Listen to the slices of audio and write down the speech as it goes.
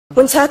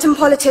When certain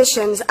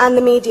politicians and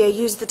the media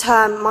use the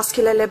term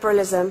muscular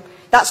liberalism,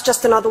 that's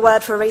just another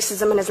word for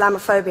racism and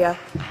Islamophobia.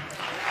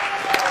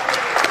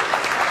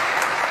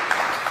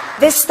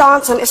 This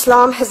stance on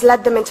Islam has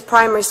led them into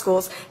primary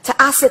schools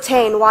to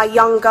ascertain why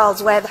young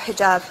girls wear the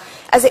hijab,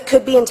 as it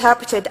could be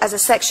interpreted as a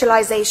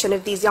sexualization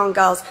of these young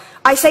girls.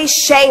 I say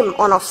shame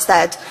on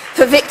Ofsted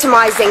for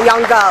victimizing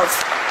young girls,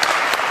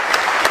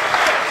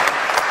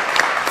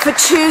 for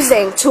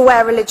choosing to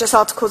wear religious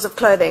articles of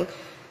clothing.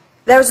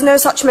 There is no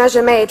such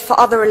measure made for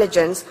other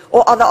religions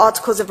or other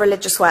articles of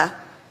religious wear.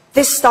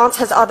 This stance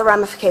has other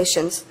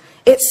ramifications.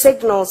 It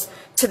signals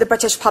to the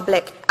British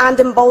public and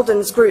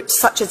emboldens groups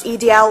such as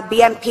EDL,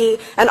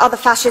 BNP and other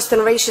fascist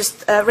and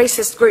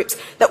racist groups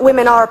that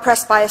women are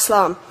oppressed by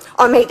Islam,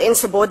 are made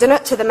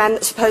insubordinate to the men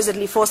that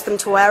supposedly forced them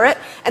to wear it,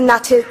 and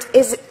that it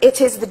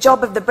is the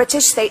job of the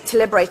British state to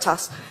liberate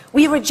us.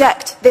 We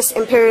reject this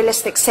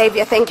imperialistic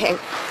saviour thinking.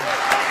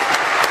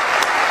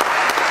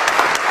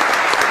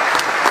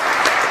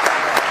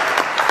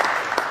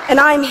 And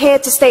I am here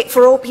to state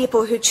for all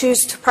people who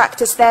choose to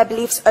practice their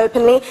beliefs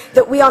openly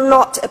that we are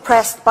not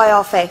oppressed by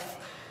our faith.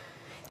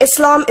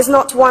 Islam is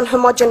not one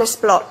homogeneous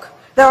block.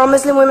 There are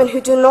Muslim women who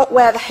do not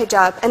wear the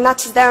hijab, and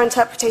that is their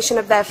interpretation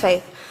of their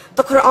faith.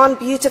 The Quran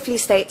beautifully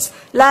states,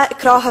 "La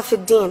ikraha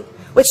fid din,"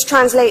 which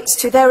translates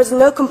to, "There is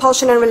no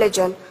compulsion in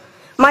religion."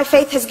 My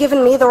faith has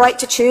given me the right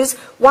to choose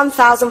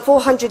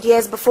 1,400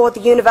 years before the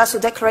Universal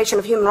Declaration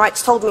of Human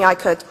Rights told me I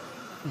could.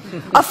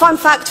 A fun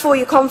fact for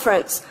you,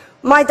 conference.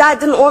 My dad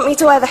didn't want me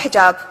to wear the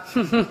hijab.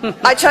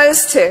 I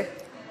chose to.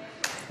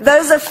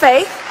 Those of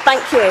faith,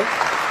 thank you.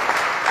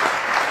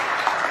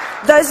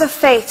 Those of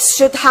faith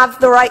should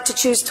have the right to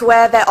choose to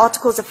wear their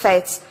articles of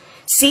faith.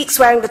 Sikhs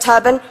wearing the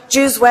turban,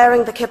 Jews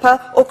wearing the kippah,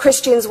 or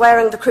Christians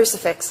wearing the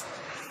crucifix.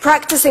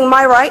 Practicing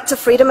my right to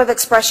freedom of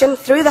expression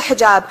through the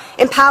hijab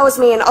empowers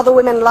me and other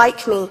women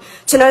like me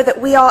to know that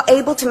we are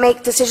able to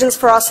make decisions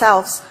for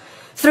ourselves.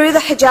 Through the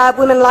hijab,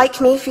 women like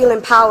me feel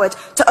empowered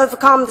to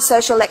overcome the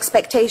social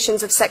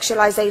expectations of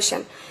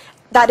sexualization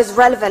that is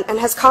relevant and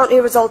has currently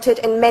resulted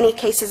in many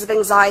cases of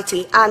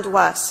anxiety and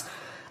worse.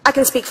 I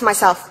can speak for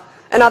myself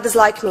and others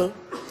like me.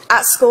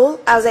 At school,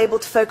 I was able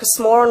to focus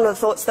more on the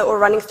thoughts that were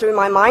running through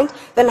my mind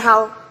than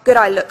how good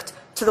I looked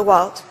to the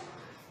world.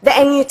 The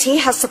NUT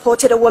has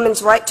supported a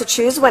woman's right to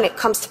choose when it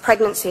comes to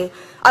pregnancy.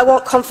 I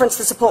want conference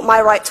to support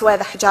my right to wear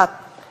the hijab.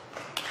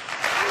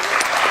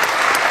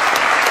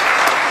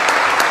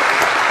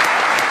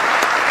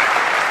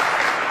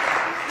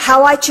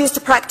 How I choose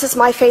to practice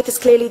my faith is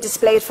clearly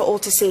displayed for all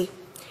to see.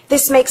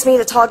 This makes me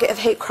the target of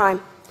hate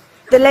crime.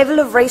 The level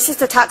of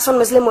racist attacks on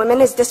Muslim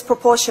women is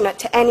disproportionate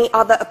to any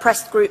other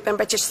oppressed group in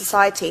British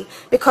society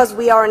because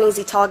we are an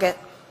easy target.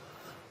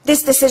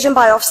 This decision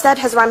by Ofsted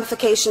has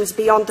ramifications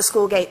beyond the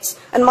school gates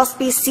and must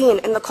be seen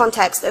in the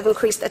context of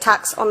increased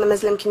attacks on the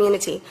Muslim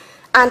community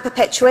and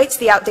perpetuates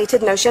the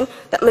outdated notion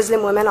that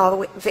Muslim women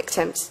are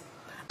victims.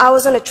 I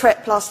was on a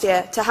trip last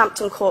year to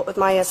Hampton Court with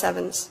my Year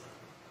 7s,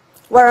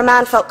 where a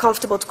man felt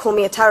comfortable to call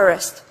me a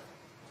terrorist.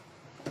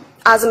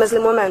 As a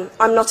Muslim woman,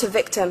 I'm not a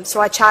victim, so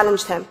I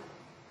challenged him.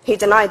 He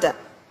denied it.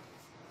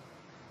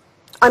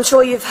 I'm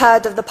sure you've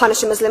heard of the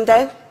Punish a Muslim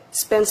Day.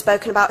 It's been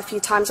spoken about a few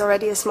times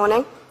already this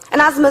morning.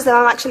 And as a Muslim,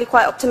 I'm actually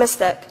quite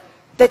optimistic.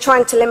 They're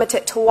trying to limit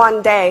it to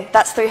one day.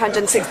 That's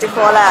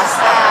 364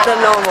 less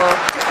than normal.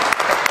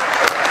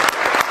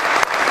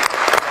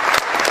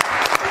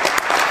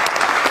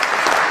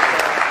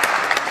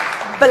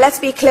 But let's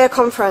be clear,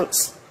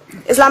 conference.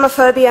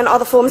 Islamophobia and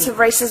other forms of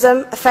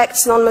racism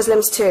affects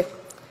non-Muslims too.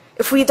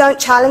 If we don't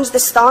challenge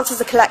this stance as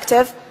a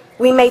collective,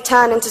 we may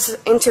turn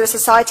into a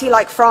society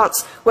like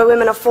France, where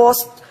women are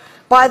forced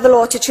by the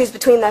law to choose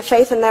between their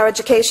faith and their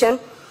education,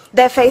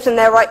 their faith and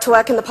their right to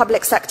work in the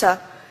public sector,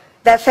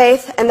 their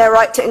faith and their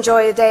right to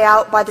enjoy a day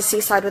out by the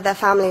seaside with their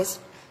families.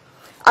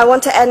 I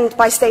want to end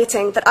by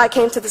stating that I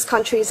came to this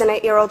country as an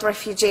 8-year-old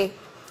refugee.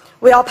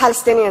 We are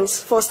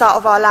Palestinians, forced out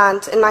of our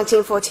land in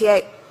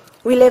 1948.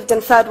 We lived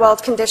in third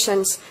world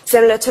conditions,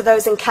 similar to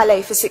those in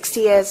Calais for 60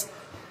 years.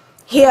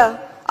 Here,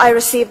 I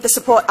received the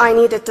support I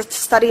needed to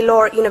study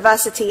law at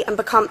university and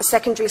become a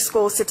secondary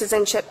school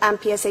citizenship and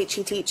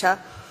PSHE teacher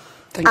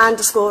and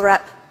a school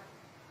rep.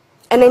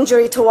 An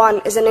injury to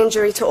one is an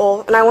injury to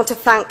all, and I want to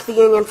thank the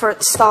Union for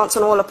its stance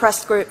on all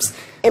oppressed groups,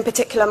 in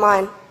particular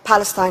mine,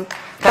 Palestine.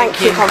 Thank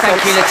you,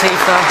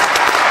 Latifah.